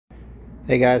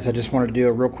Hey guys, I just wanted to do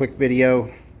a real quick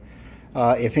video.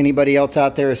 If anybody else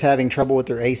out there is having trouble with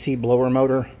their AC blower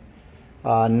motor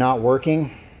not working,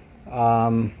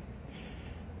 just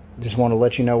want to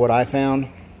let you know what I found.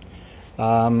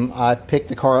 I picked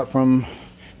the car up from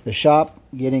the shop,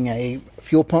 getting a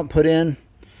fuel pump put in.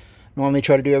 Normally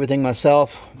try to do everything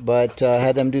myself, but I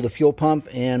had them do the fuel pump,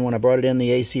 and when I brought it in,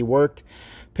 the AC worked.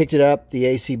 Picked it up, the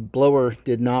AC blower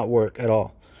did not work at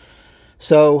all.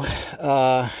 So,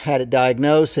 had it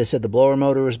diagnosed. They said the blower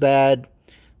motor was bad.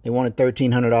 They wanted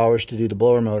 $1,300 to do the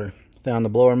blower motor. Found the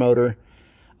blower motor.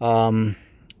 You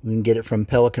can get it from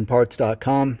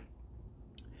pelicanparts.com.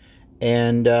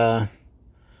 And I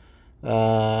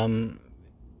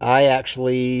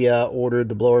actually ordered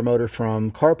the blower motor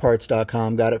from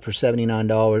carparts.com. Got it for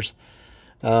 $79.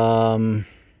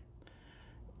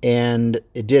 And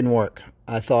it didn't work.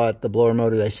 I thought the blower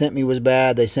motor they sent me was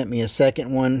bad. They sent me a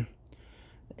second one.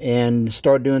 And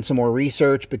started doing some more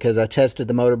research because I tested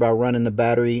the motor by running the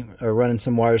battery, or running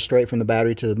some wires straight from the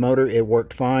battery to the motor. It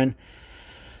worked fine.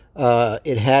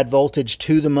 It had voltage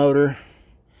to the motor,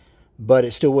 but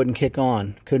it still wouldn't kick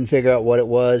on. Couldn't figure out what it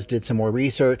was. Did some more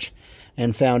research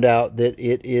and found out that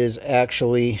it is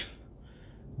actually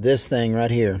this thing right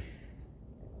here.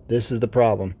 This is the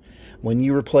problem. When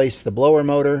you replace the blower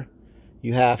motor,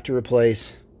 you have to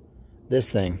replace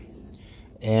this thing.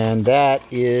 And that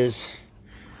is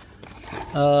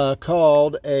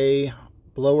called a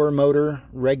blower motor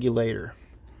regulator,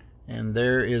 and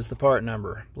there is the part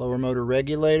number. Blower motor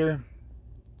regulator.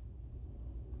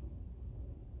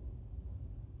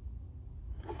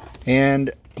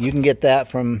 And you can get that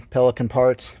from Pelican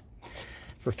Parts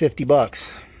for 50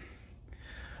 bucks.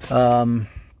 I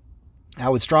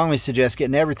would strongly suggest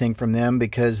getting everything from them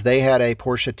because they had a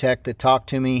Porsche tech that talked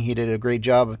to me. He did a great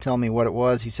job of telling me what it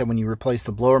was. He said when you replace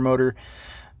the blower motor,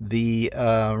 the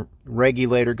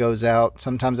regulator goes out.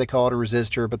 Sometimes they call it a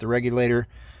resistor, but the regulator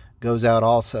goes out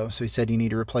also. So he said you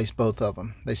need to replace both of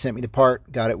them. They sent me the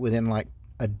part, got it within like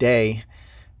a day,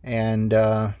 and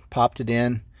popped it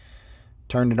in,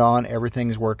 turned it on.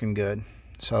 Everything's working good.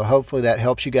 So hopefully that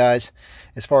helps you guys.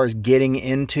 As far as getting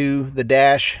into the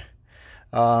dash,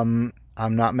 I'm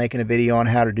not making a video on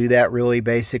how to do that really.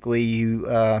 Basically, you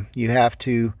have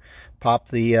to pop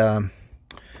the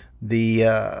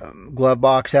glove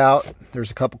box out. There's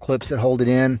a couple clips that hold it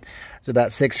in. There's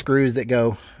about 6 screws that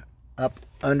go up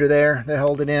under there that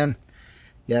hold it in.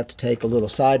 You have to take a little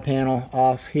side panel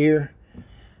off here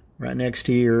right next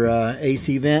to your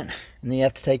AC vent, and then you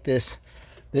have to take this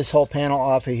whole panel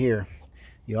off of here.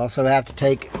 You also have to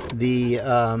take the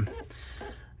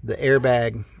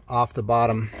airbag off the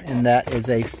bottom, and that is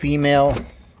a female.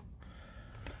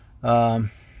 You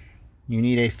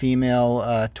need a female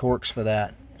Torx for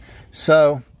that.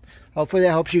 So hopefully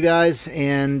that helps you guys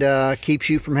and keeps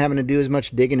you from having to do as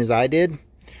much digging as I did.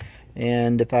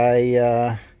 And if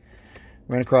I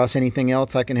run across anything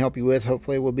else I can help you with,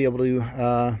 hopefully we'll be able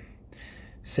to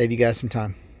save you guys some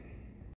time.